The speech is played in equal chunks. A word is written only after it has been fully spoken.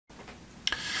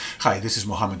Hi, this is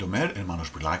Mohamed Omer and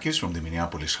Manos Brilakis from the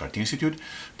Minneapolis Heart Institute,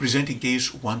 presenting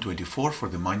case 124 for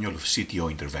the Manual of CTO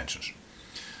Interventions.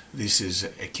 This is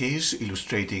a case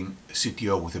illustrating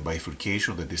CTO with a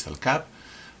bifurcation of the distal cap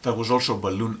that was also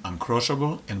balloon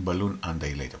uncrossable and balloon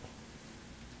undilatable.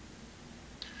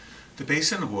 The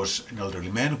patient was an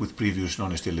elderly man with previous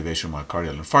non-ST elevation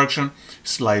myocardial infarction,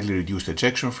 slightly reduced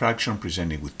ejection fraction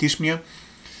presenting with dyspnea.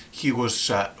 He was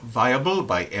viable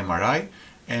by MRI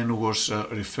and was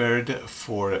referred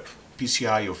for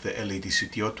PCI of the LAD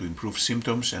CTO to improve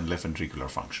symptoms and left ventricular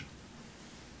function.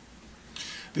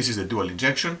 This is the dual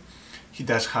injection. He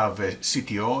does have a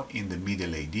CTO in the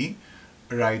mid-LAD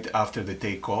right after the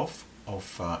takeoff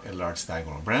of a large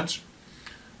diagonal branch.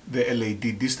 The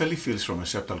LAD distally fills from a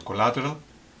septal collateral.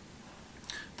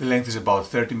 The length is about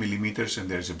 30 millimeters and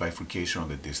there is a bifurcation on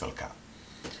the distal cap.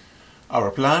 Our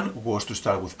plan was to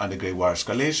start with Antegrade wire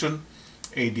escalation,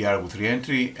 ADR with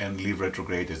reentry, and leave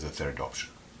retrograde as the third option.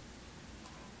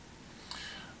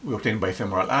 We obtained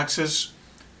bifemoral access.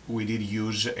 We did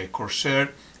use a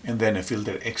Corsair and then a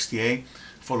filter XTA,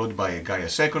 followed by a Gaia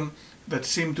second that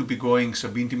seemed to be going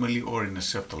subintimally or in a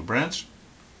septal branch.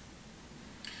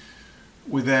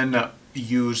 We then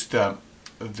used the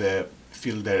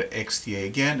filter XTA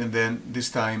again, and then this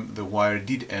time the wire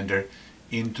did enter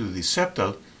into the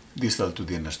septal distal to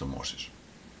the anastomosis.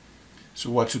 So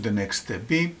what should the next step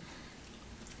be?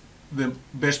 The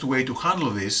best way to handle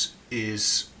this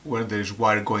is where there is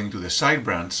wire going to the side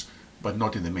branch but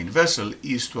not in the main vessel,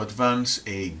 is to advance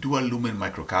a dual lumen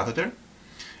microcatheter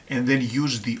and then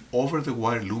use the over the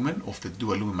wire lumen of the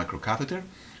dual lumen microcatheter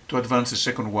to advance the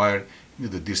second wire into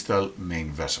the distal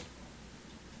main vessel.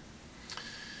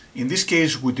 In this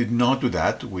case, we did not do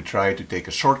that. We tried to take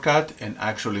a shortcut and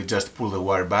actually just pull the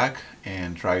wire back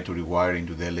and try to rewire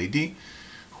into the LAD,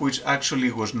 which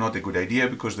actually was not a good idea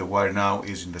because the wire now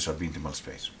is in the subintimal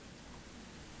space.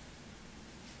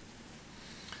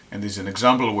 And this is an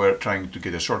example where trying to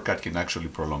get a shortcut can actually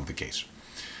prolong the case.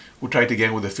 We tried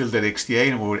again with the filter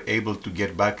XTA and we were able to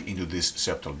get back into this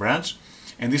septal branch.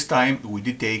 And this time we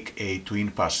did take a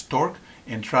TwinPass Torque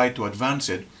and try to advance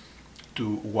it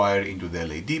to wire into the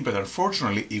LAD, but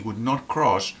unfortunately it would not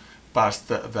cross past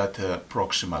that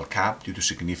proximal cap due to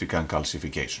significant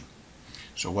calcification.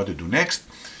 So what to do next?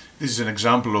 This is an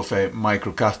example of a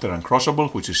microcatheter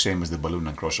uncrossable, which is same as the balloon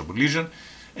uncrossable lesion.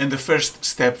 And the first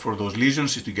step for those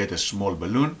lesions is to get a small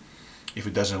balloon. If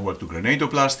it doesn't work, to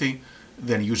granuloplasty,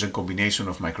 then use a combination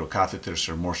of microcatheters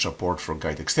or more support for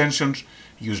guide extensions,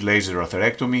 use laser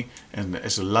atherectomy, and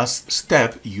as a last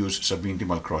step, use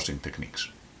subintimal crossing techniques.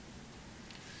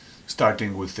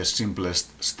 Starting with the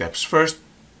simplest steps first,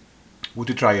 we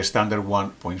did try a standard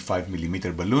 1.5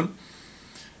 millimeter balloon,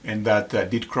 and that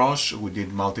did cross. We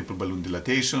did multiple balloon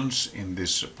dilatations in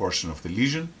this portion of the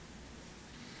lesion.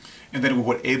 And then we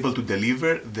were able to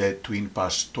deliver the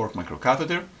TwinPass Torque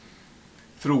microcatheter,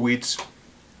 through which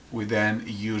we then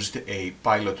used a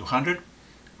Pilot 200,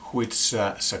 which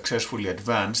successfully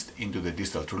advanced into the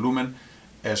distal true lumen,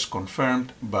 as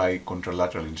confirmed by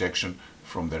contralateral injection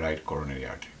from the right coronary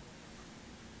artery.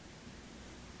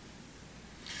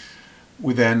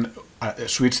 We then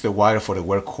switched the wire for a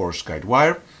workhorse guide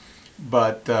wire,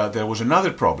 but there was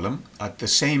another problem. At the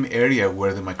same area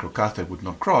where the microcatheter would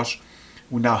not cross,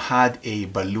 we now had a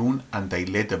balloon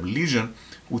undilatable lesion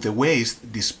with a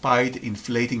waist despite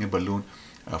inflating a balloon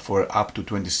for up to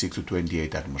 26 to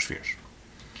 28 atmospheres.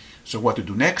 So what to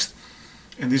do next?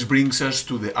 And this brings us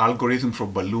to the algorithm for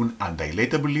balloon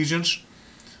undilatable lesions.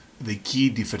 The key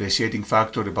differentiating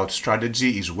factor about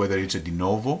strategy is whether it's a de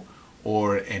novo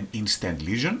or an in-stent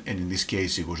lesion, and in this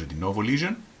case it was a de novo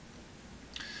lesion.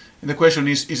 And the question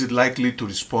is it likely to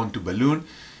respond to balloon,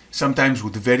 sometimes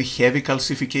with very heavy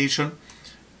calcification,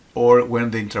 or when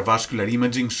the intravascular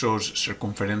imaging shows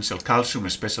circumferential calcium,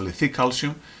 especially thick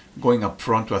calcium, going up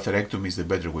front to atherectomy is the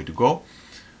better way to go.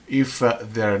 If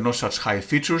there are no such high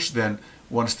features, then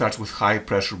one starts with high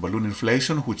pressure balloon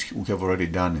inflation, which we have already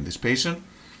done in this patient,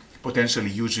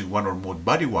 potentially using one or more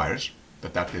body wires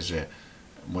that act as a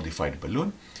modified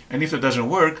balloon. And if that doesn't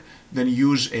work, then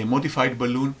use a modified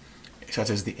balloon such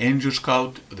as the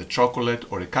angioscout, the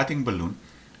chocolate, or a cutting balloon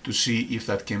to see if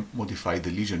that can modify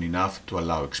the lesion enough to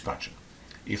allow expansion.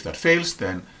 If that fails,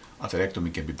 then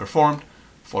atherectomy can be performed,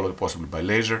 followed possibly by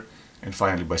laser, and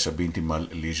finally by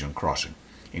subintimal lesion crossing.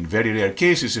 In very rare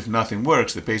cases, if nothing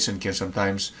works, the patient can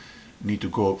sometimes need to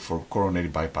go for coronary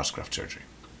bypass graft surgery.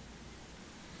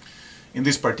 In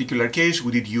this particular case,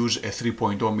 we did use a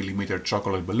 3.0 millimeter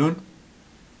chocolate balloon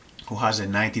who has a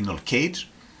 19-0 cage,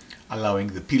 allowing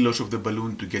the pillows of the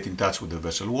balloon to get in touch with the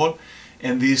vessel wall,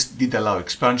 and this did allow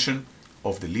expansion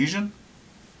of the lesion.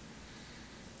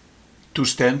 Two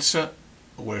stents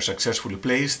were successfully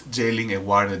placed, jailing a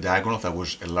wire in the diagonal that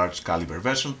was a large caliber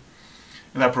vessel,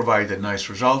 and that provided a nice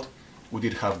result. We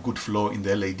did have good flow in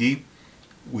the LAD.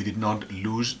 We did not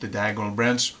lose the diagonal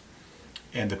branch,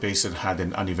 and the patient had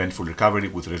an uneventful recovery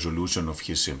with resolution of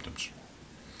his symptoms.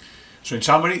 So in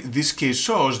summary, this case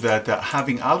shows that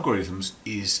having algorithms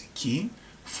is key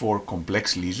for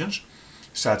complex lesions,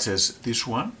 such as this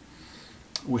one.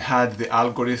 We had the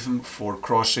algorithm for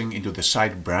crossing into the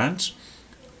side branch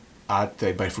at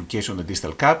a bifurcation of the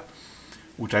distal cap.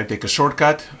 We tried to take a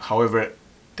shortcut. However,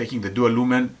 taking the dual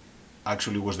lumen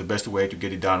actually was the best way to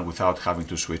get it done without having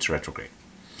to switch retrograde.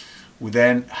 We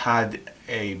then had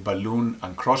a balloon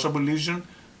uncrossable lesion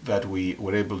that we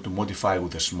were able to modify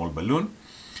with a small balloon.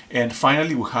 And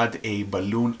finally, we had a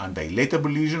balloon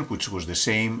undilatable lesion, which was the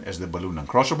same as the balloon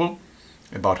uncrossable.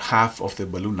 About half of the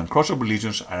balloon uncrossable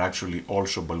lesions are actually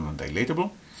also balloon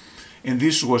undilatable. And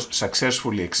this was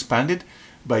successfully expanded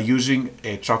by using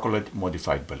a chocolate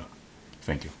modified balloon.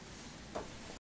 Thank you.